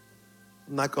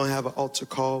 I'm not going to have an altar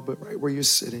call, but right where you're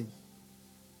sitting.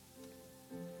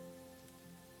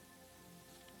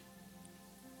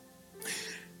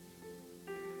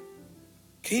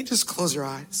 Can you just close your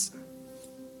eyes?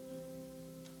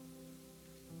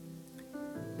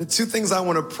 The two things I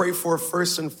want to pray for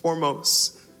first and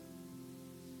foremost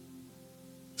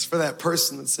is for that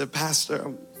person that said,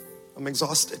 Pastor, I'm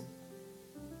exhausted.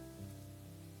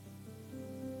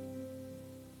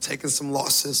 Taking some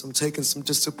losses, I'm taking some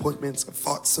disappointments, I've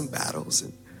fought some battles,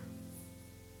 and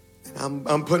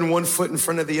I'm putting one foot in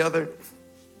front of the other.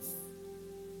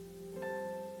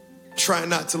 Trying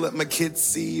not to let my kids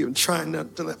see, and trying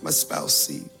not to let my spouse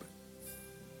see. But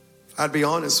if I'd be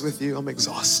honest with you, I'm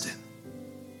exhausted.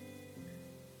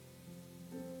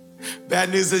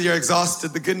 Bad news is you're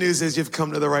exhausted. The good news is you've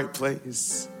come to the right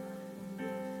place.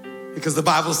 Because the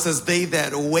Bible says, they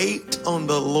that wait on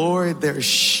the Lord, their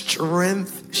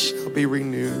strength shall be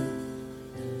renewed.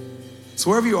 So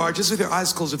wherever you are, just with your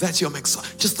eyes closed, if that's you, I'm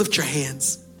exhausted. Just lift your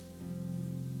hands.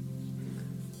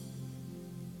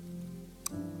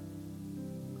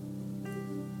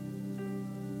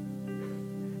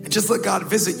 And just let God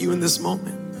visit you in this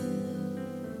moment.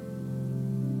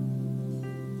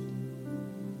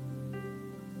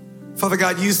 Father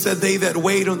God, you said they that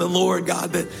wait on the Lord,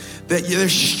 God, that their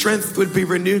strength would be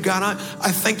renewed. God, I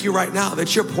thank you right now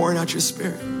that you're pouring out your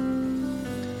spirit.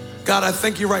 God, I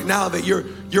thank you right now that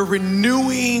you're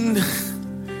renewing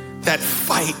that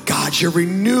fight, God. You're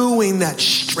renewing that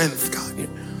strength, God.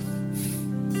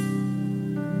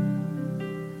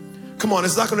 Come on,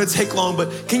 it's not going to take long,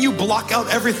 but can you block out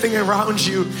everything around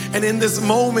you? And in this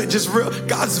moment,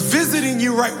 God's visiting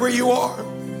you right where you are.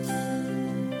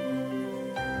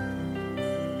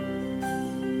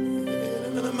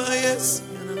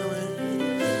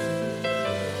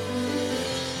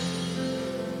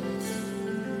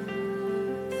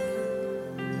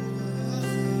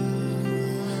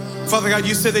 Father God,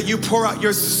 you said that you pour out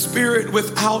your spirit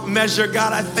without measure.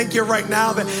 God, I thank you right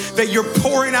now that you're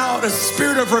pouring out a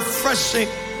spirit of refreshing.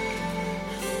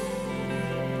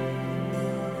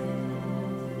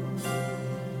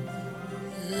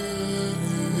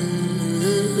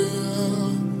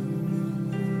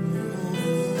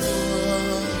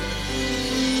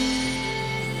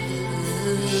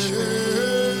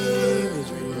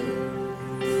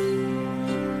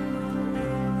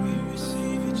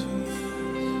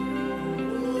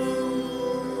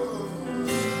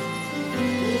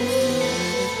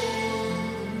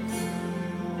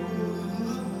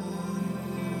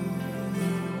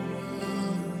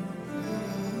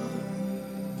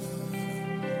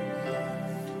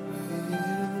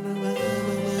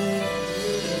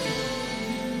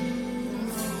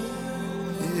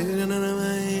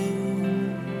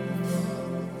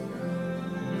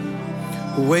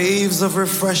 Waves of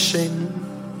refreshing.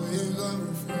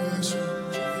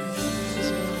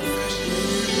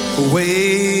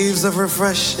 Waves of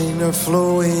refreshing are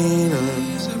flowing, are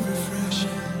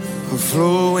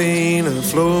flowing, are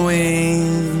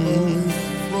flowing.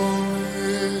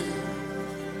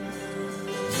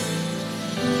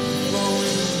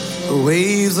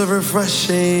 Waves of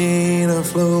refreshing are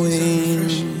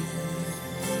flowing.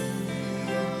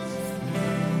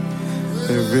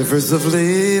 The rivers of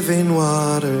living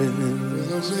water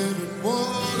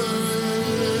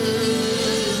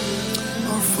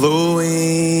are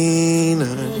flowing,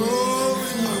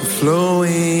 are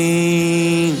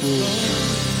flowing.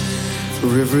 The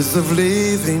rivers of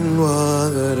living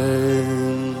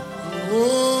water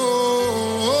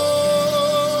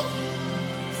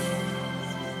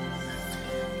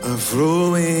are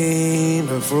flowing,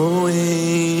 are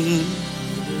flowing.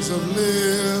 Rivers of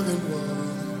living water.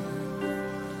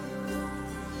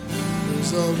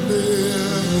 Of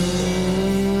living,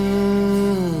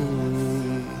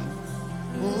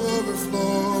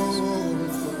 overflow,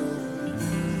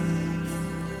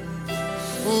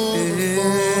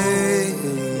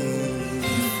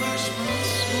 refresh my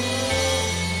soul.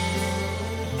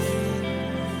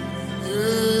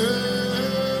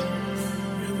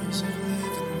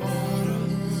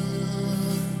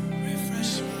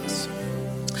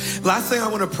 Last thing I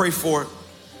want to pray for.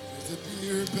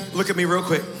 Look at me real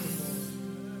quick.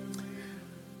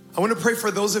 I want to pray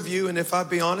for those of you, and if I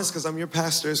be honest, because I'm your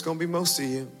pastor, it's going to be most of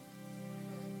you,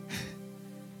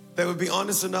 that would be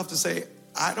honest enough to say,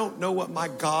 I don't know what my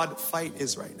God fight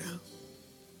is right now.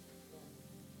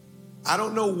 I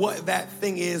don't know what that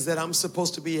thing is that I'm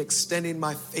supposed to be extending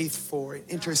my faith for, and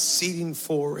interceding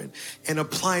for, and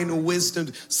applying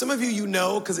wisdom. Some of you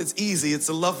know, because it's easy. It's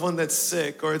a loved one that's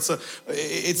sick, or it's a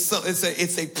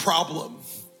problem.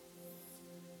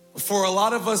 For a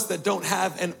lot of us that don't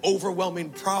have an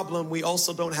overwhelming problem, we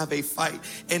also don't have a fight.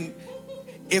 And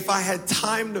if I had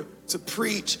time to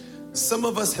preach, some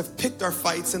of us have picked our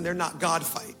fights and they're not God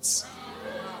fights.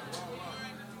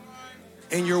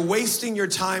 And you're wasting your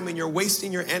time and you're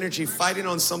wasting your energy fighting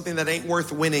on something that ain't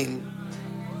worth winning.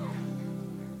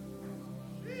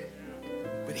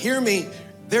 But hear me,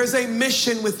 there's a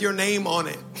mission with your name on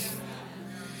it.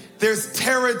 There's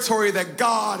territory that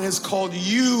God has called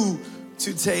you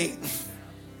to take.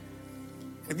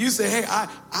 If you say, hey,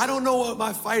 I don't know what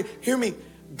my fight, hear me,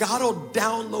 God will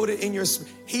download it in your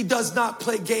spirit. He does not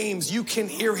play games. You can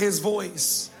hear his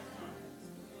voice.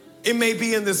 It may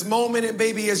be in this moment. It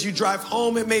may be as you drive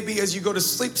home. It may be as you go to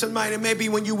sleep tonight. It may be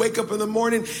when you wake up in the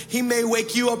morning. He may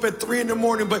wake you up at 3 in the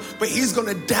morning, but he's going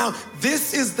to down.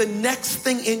 This is the next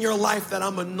thing in your life that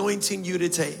I'm anointing you to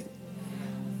take.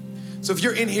 So if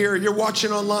you're in here, you're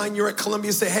watching online, you're at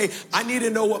Columbia, say, hey, I need to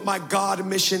know what my God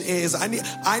mission is.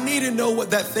 I need to know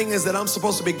what that thing is that I'm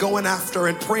supposed to be going after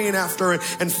and praying after and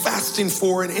fasting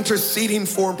for and interceding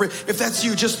for. If that's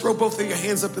you, just throw both of your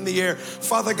hands up in the air.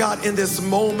 Father God, in this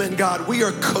moment, God, we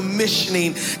are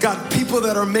commissioning, God, people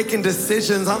that are making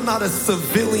decisions. I'm not a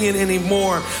civilian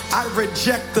anymore. I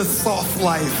reject the soft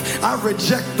life. I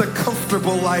reject the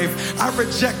comfortable life. I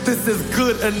reject this is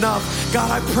good enough.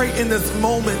 God, I pray in this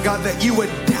moment, God, that you would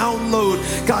download,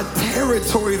 God,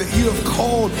 territory that you have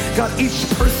called, God, each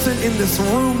person in this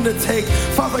room to take.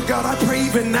 Father God, I pray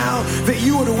even now that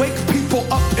you would wake people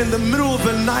up in the middle of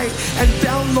the night and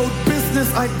download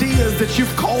business ideas that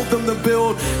you've called them to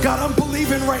build. God, I'm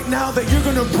believing right now that you're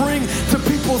going to bring to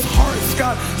people's hearts,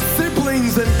 God,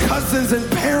 siblings and cousins and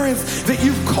parents that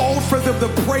you've called for them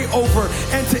to pray over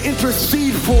and to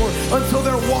intercede for until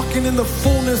they're walking in the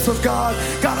fullness of God.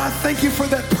 God, I thank you for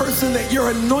that person that you're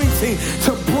anointing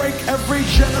to break every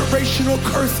generational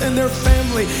curse in their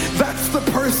family. That's the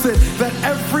person that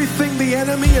everything the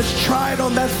enemy has tried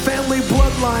on that family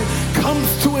bloodline comes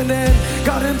to an end.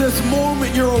 God, in this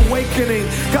moment, you're awakening.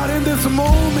 God, in this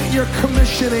moment, you're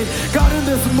commissioning. God, in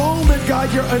this moment,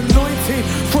 God, you're anointing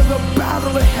for the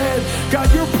battle ahead.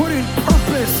 God, you're putting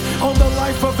purpose on the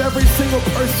life of every single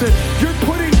person. You're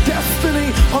putting destiny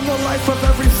on the life of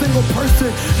every single person.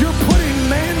 You're putting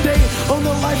mandate on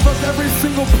the life of every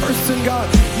single person, God.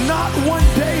 Not one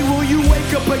day will you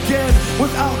wake up again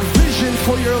without vision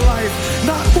for your life.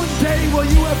 Not one day will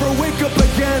you ever wake up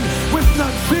again with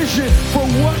not vision for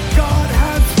what God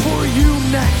has for you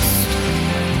next.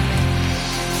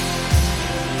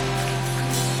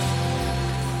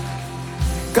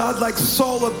 God, like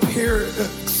Saul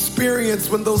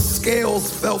experienced when those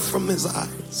scales fell from his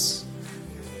eyes.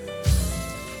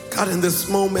 God, in this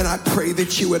moment, I pray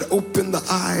that you would open the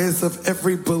eyes of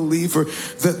every believer,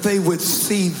 that they would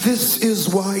see this is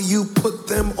why you put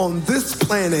them on this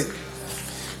planet,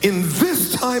 in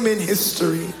this time in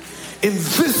history, in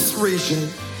this region,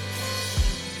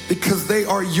 because they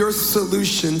are your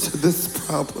solution to this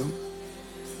problem.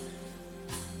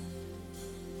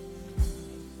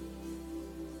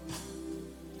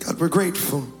 God, we're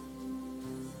grateful.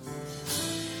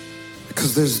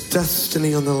 Because there's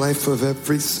destiny on the life of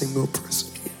every single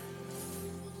person here.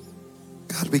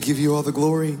 God, we give you all the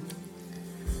glory.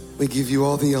 We give you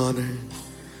all the honor.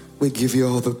 We give you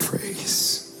all the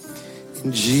praise.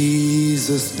 In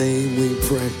Jesus' name we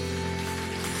pray.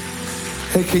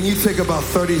 Hey, can you take about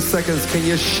 30 seconds? Can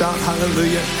you shout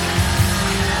hallelujah?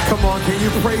 Come on, can you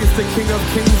praise the King of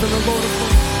Kings and the Lord of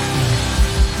Lords?